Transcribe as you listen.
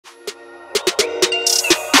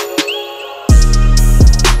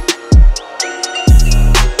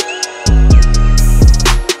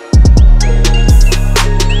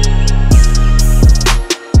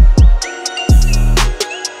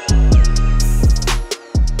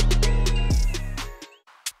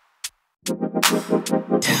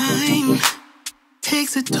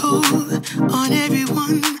takes a toll on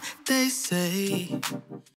everyone, they say.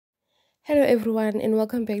 Hello everyone and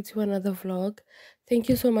welcome back to another vlog. Thank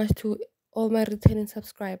you so much to all my returning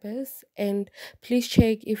subscribers, and please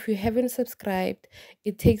check if you haven't subscribed.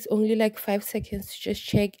 It takes only like 5 seconds to just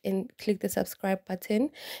check and click the subscribe button,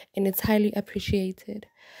 and it's highly appreciated.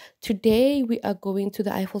 Today we are going to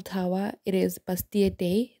the Eiffel Tower. It is Bastille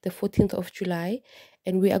Day, the 14th of July,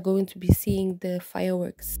 and we are going to be seeing the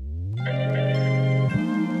fireworks.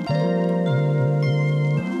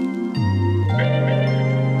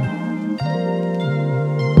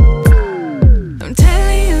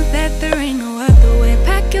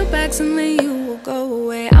 And then you will go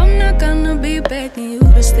away. I'm not gonna be begging you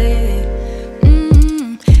to stay.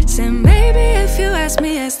 Said maybe if you asked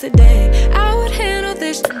me yesterday, I would handle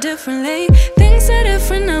this differently. Things are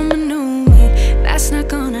different, I'm a new me. That's not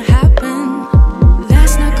gonna happen.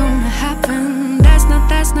 That's not gonna happen.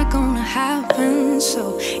 That's not gonna happen.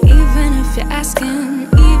 So even if you're asking,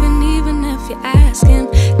 even if you're asking,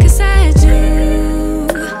 'cause I do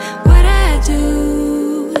what I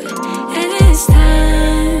do, and it's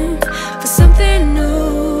time for something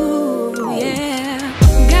new, yeah.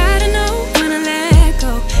 Gotta know when to let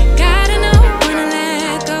go. Gotta know when to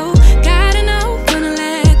let go. Gotta know when to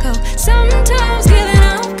let go. Sometimes giving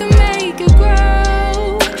up can make you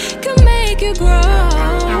grow. Can make you grow.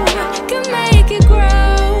 Can make you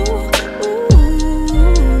grow. Ooh.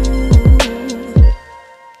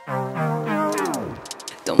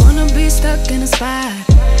 Don't wanna be stuck in a spot,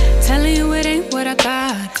 telling you it ain't what I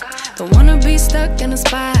thought. Don't wanna be stuck in a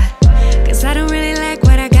spot, 'cause I don't really like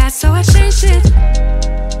what I got, so I changed it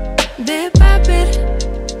bit by bit.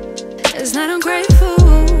 It's not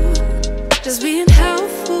ungrateful, just being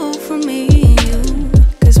helpful for me and you.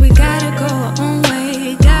 'Cause we gotta go our own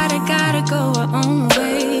way, gotta go our own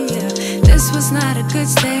way, yeah. This was not a good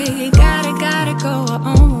stay, gotta go our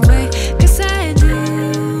own way. 'Cause I do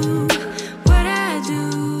what I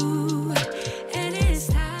do, and it's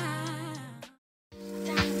time.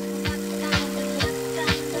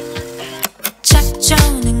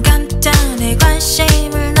 작전은 간단해.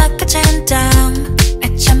 관심을 낚아챈 다음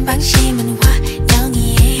애찬 방심은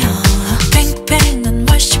환영이에요. 팽팽한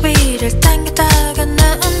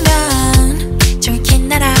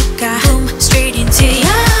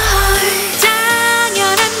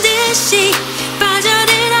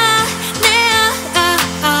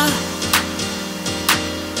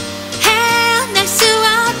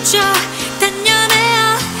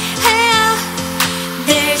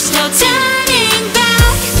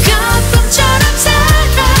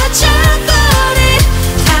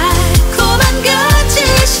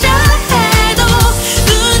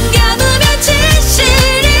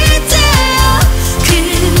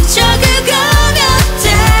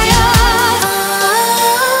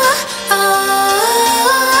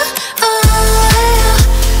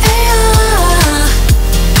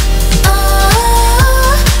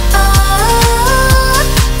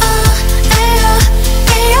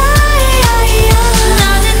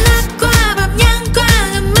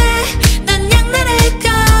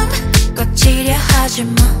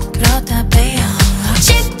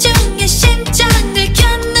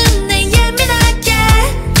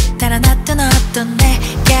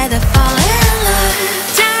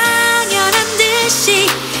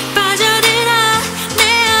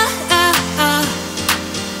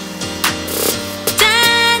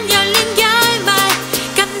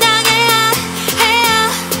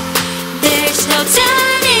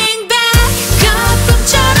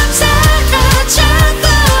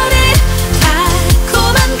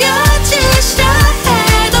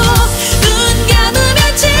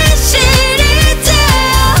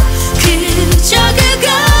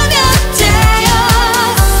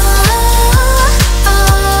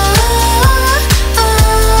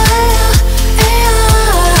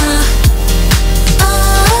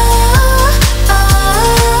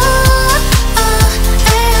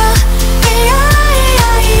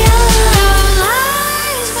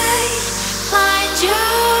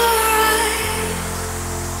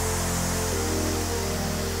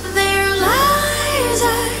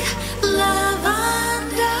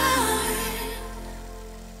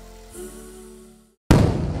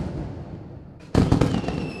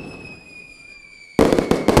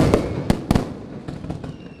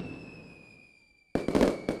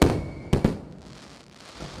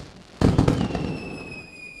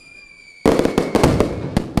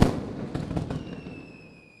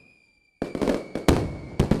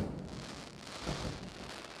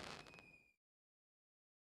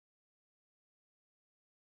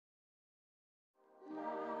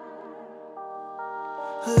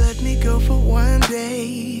Let me go for one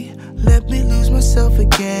day. Let me lose myself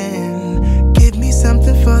again. Give me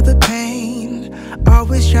something for the pain.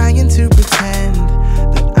 Always trying to pretend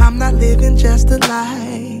that I'm not living just a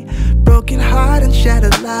lie. Broken heart and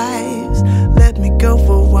shattered lives. Let me go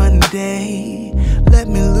for one day. Let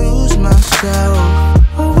me lose myself.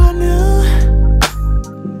 Oh, I knew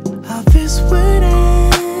how this would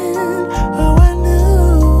end. Oh, I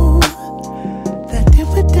knew that it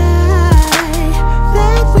would die,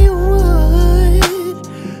 that we would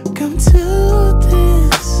come to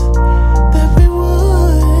this, that we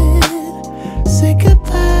would say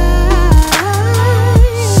goodbye.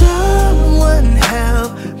 Someone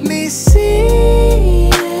help me see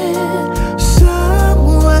it.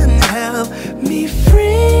 Someone help me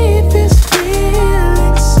free this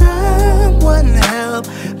feeling. Someone help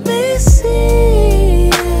me see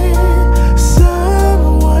it.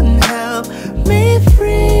 Someone help me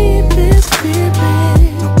free this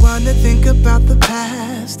feeling. Don't wanna think about the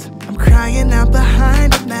past. I'm crying out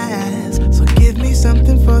behind a mask. So give me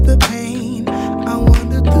something for the pain. I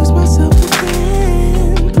wanna lose myself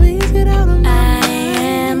again. Please get out of my I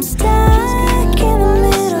am stuck in the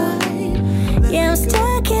middle. Yeah, I'm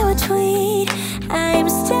stuck in between. I'm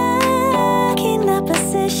stuck in a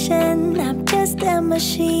position. I'm just a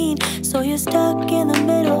machine. So you're stuck in the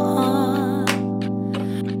middle, huh?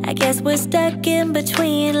 I guess we're stuck in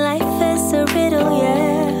between. Life is a riddle,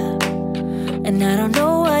 yeah. And I don't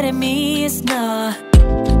know what it means, no.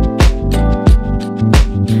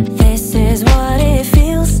 This is what it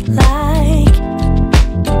feels like.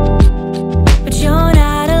 But you're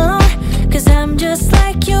not alone, 'cause I'm just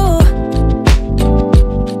like you.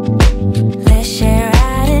 Let's share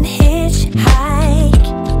out and hitchhike.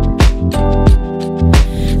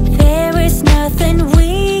 There is nothing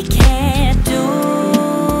we can't do.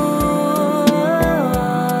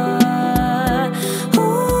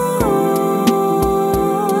 Ooh,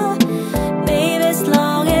 baby, it's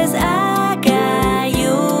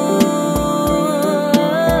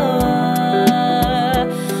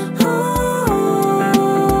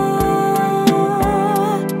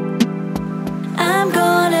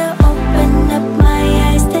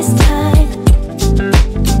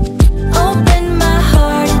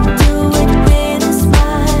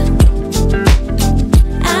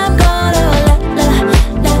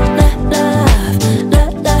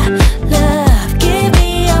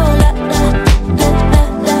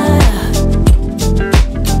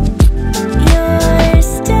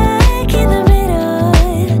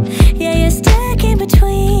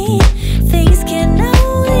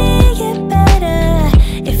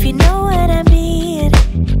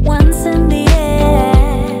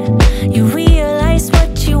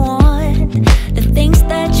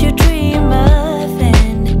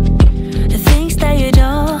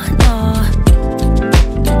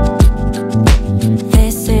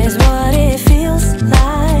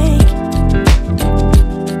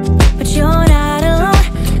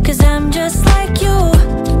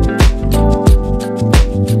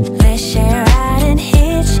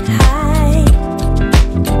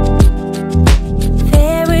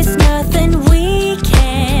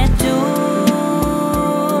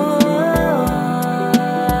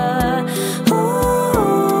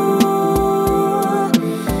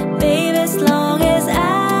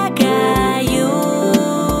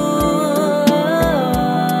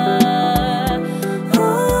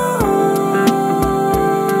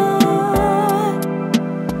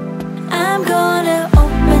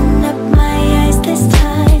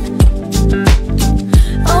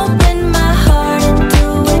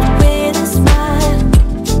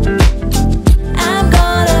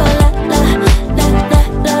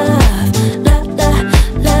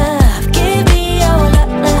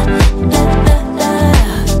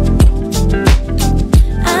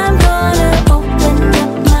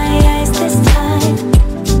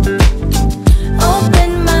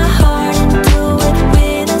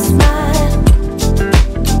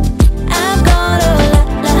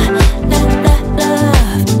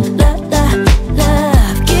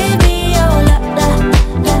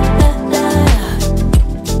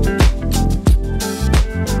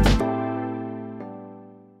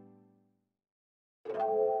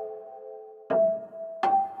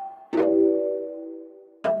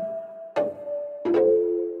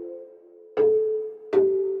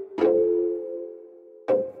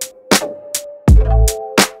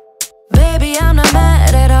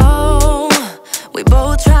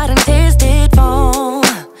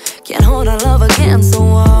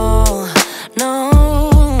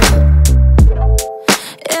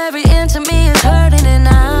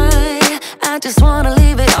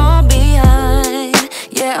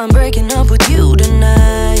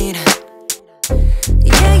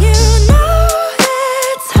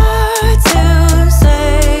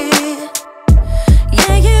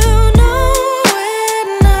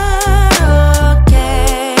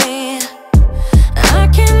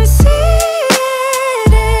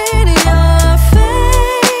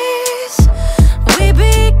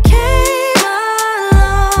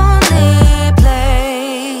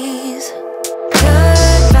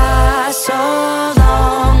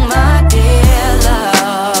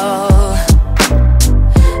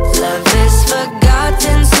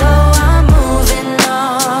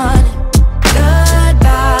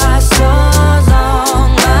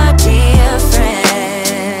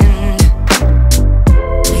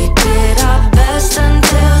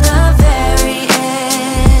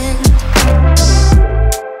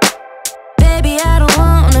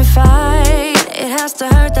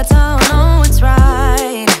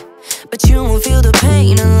but you won't feel the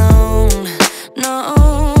pain alone. No.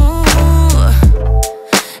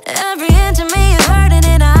 Every inch of me is hurting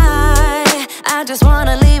and I just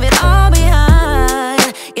wanna leave it all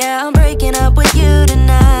behind. Yeah, I'm breaking up with you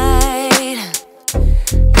tonight.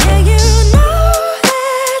 Yeah, you know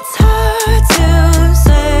it's hard to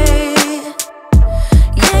say.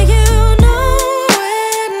 Yeah, you know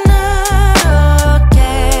we're not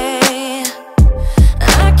okay.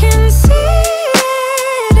 I can see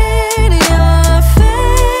it in your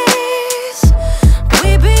face. We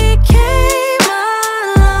became a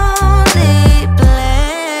lonely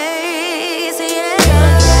place. Yeah.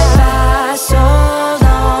 Goodbye, so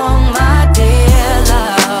long, my dear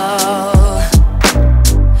love.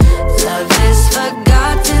 Love is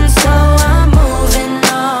forgotten, so I'm moving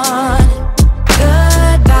on.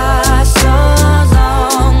 Goodbye, so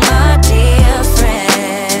long, my dear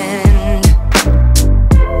friend.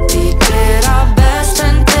 We did our best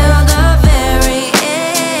until the very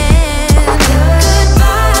end.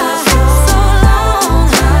 Goodbye, so long,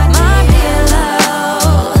 my dear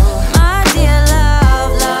love. My dear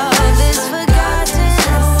love, love is forgotten,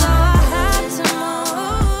 so I had to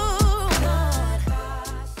move on.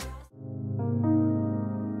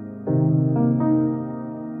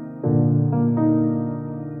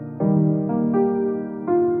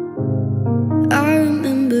 I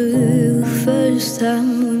remember the first time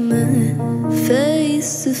we met,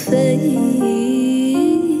 face to face.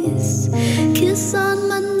 Kiss on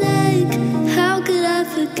my neck, how could I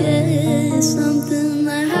forget something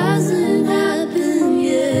that hasn't happened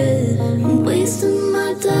yet? I'm wasting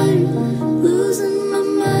my time, losing my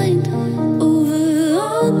mind over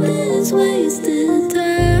all this wasted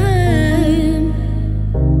time.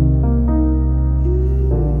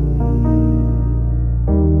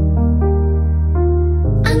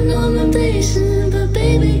 I know I'm impatient, but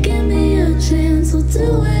baby, give me a chance. I'll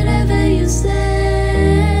do whatever you say.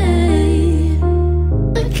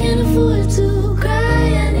 I can't afford to cry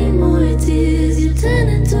any more tears. You turn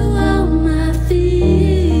into all my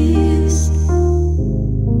fears.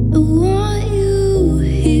 I want you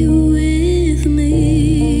here with me.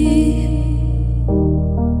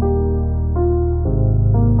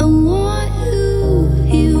 I want you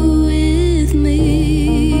here with me.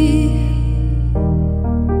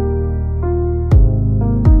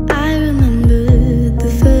 I remember the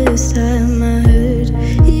first time I heard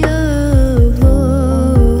your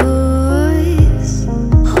voice,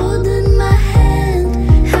 holding my hand.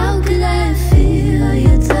 How could I feel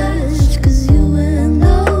your touch? 'Cause you were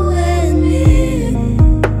nowhere near.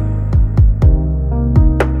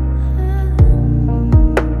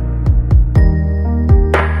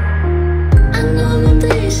 I know I'm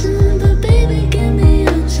impatient, but baby, give me a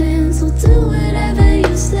chance. I'll do whatever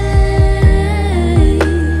you say.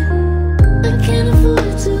 I can't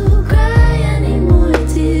afford to cry any more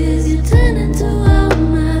tears. You turn into all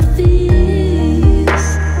my fears.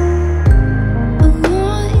 I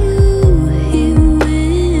want you here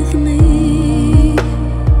with me.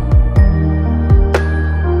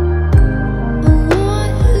 I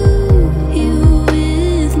want you here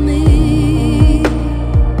with me.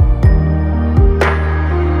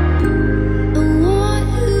 I want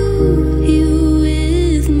you here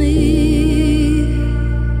with me.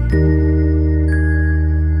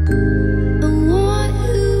 I want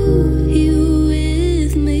you here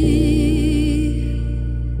with me.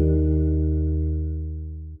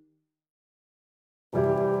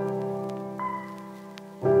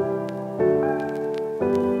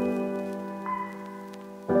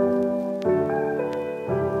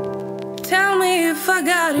 Tell me if I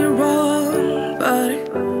got it wrong, but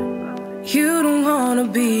you don't wanna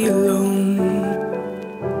be alone.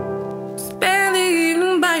 Spend the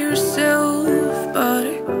evening by yourself, but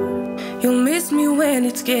you'll miss me when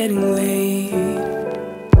it's getting late.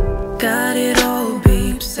 Got it all,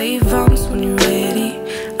 babe, save arms when you're ready.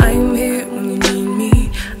 I'm here when you need me,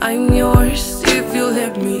 I'm yours if you'll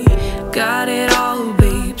let me. Got it all,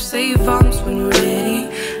 babe, save arms when you're ready.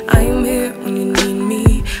 I'm here when you need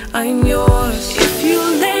me, I'm yours if you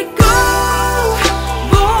let go.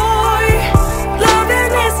 Boy,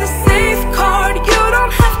 loving is a safe card. You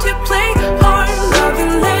don't have to play hard. Love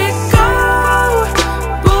and let go.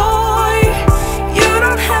 Boy, you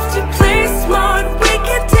don't have to play smart. We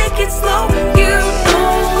can take it slow. You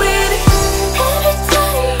know it. Every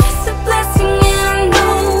time it's a blessing, and I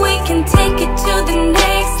know we can take it to the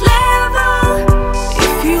next level.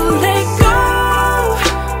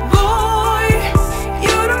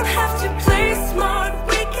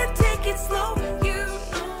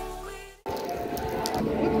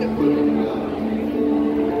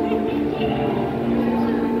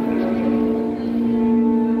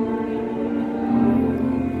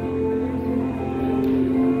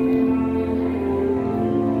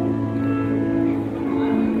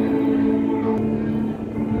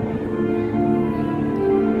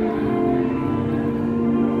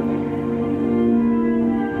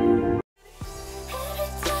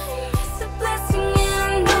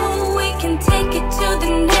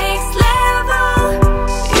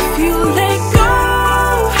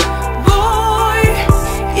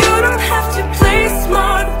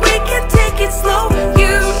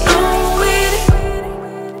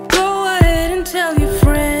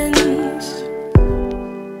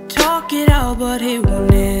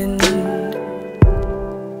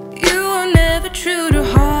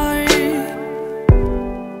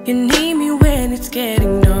 You need me when it's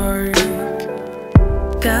getting dark.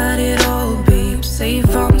 Got it all, babe. Say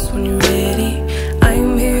arms when you're ready.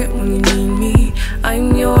 I'm here when you need me.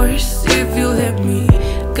 I'm yours if you let me.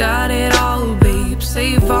 Got it all, babe.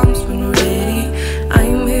 Say arms when you're ready.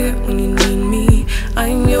 I'm here when you need me.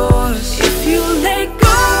 I'm yours if you let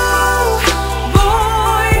go.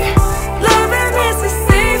 Boy, loving is a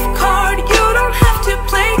safe card. You don't have to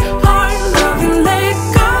play hard. Love and let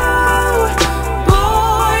go.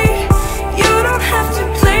 Boy, you don't have to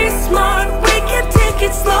play smart. We can take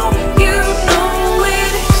it slow. You know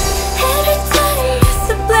it. Every time is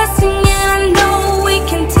a blessing, and I know we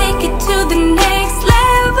can take it to the next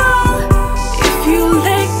level. If you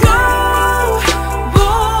let go,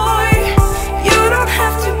 boy, you don't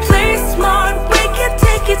have to play smart. We can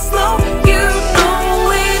take it slow. You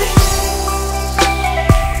know it.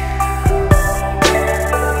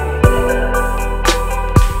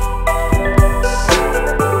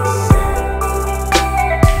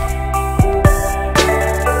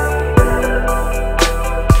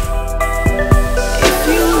 If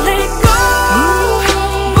you let go,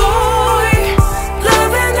 boy,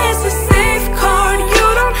 loving is a safe card. You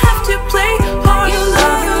don't have to play hard. You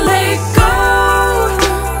love and let go,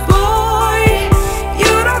 boy.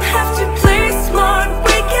 You don't have to play smart.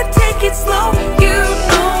 We can take it slow. You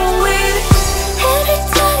know it. Every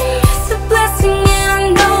time is a blessing, and I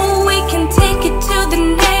know we can take it to the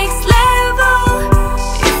next level.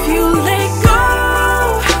 If you let go,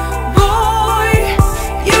 boy,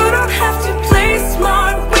 you don't have to play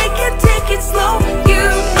smart. We can take it slow. You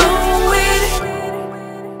know it.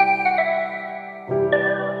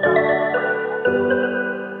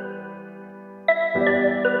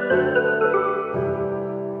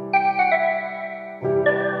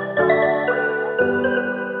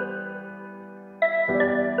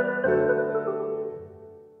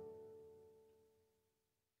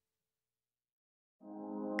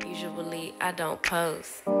 Usually I don't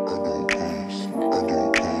post.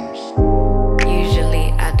 Usually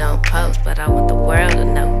I don't post, but I want the world to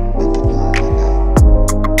know.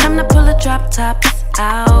 Time to pull a drop top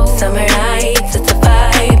out. Summer nights, it's a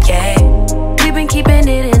vibe, yeah. We've been keeping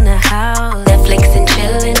it in the house. Netflix and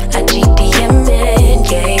chillin', I GDM'in',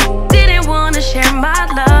 yeah. Didn't wanna share my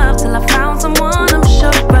love till I found someone I'm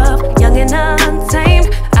sure of. Young and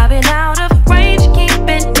untamed, I've been out of range,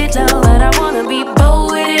 keeping it low, but I wanna be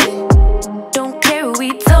bold with it. Don't care who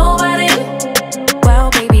we told about it. Wow,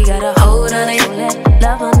 baby, got a hold on it. Let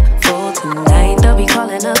love unfold tonight. They'll be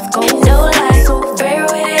calling us gold. No lies, so fair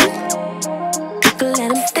with it. You can let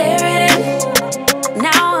them stare at it.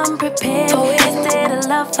 Now I'm prepared for it. Instead of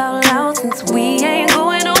love out loud, since we ain't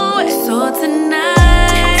going nowhere. So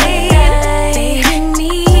tonight, baby,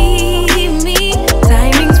 meet me.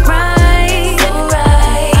 Timing's right, so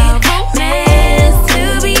right. Our romance to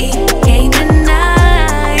be, can't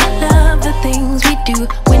deny. Love the things we do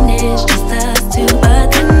when it's just us two. But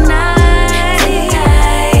tonight,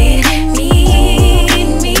 meet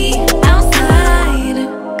me outside.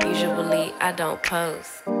 Usually I don't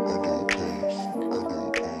post.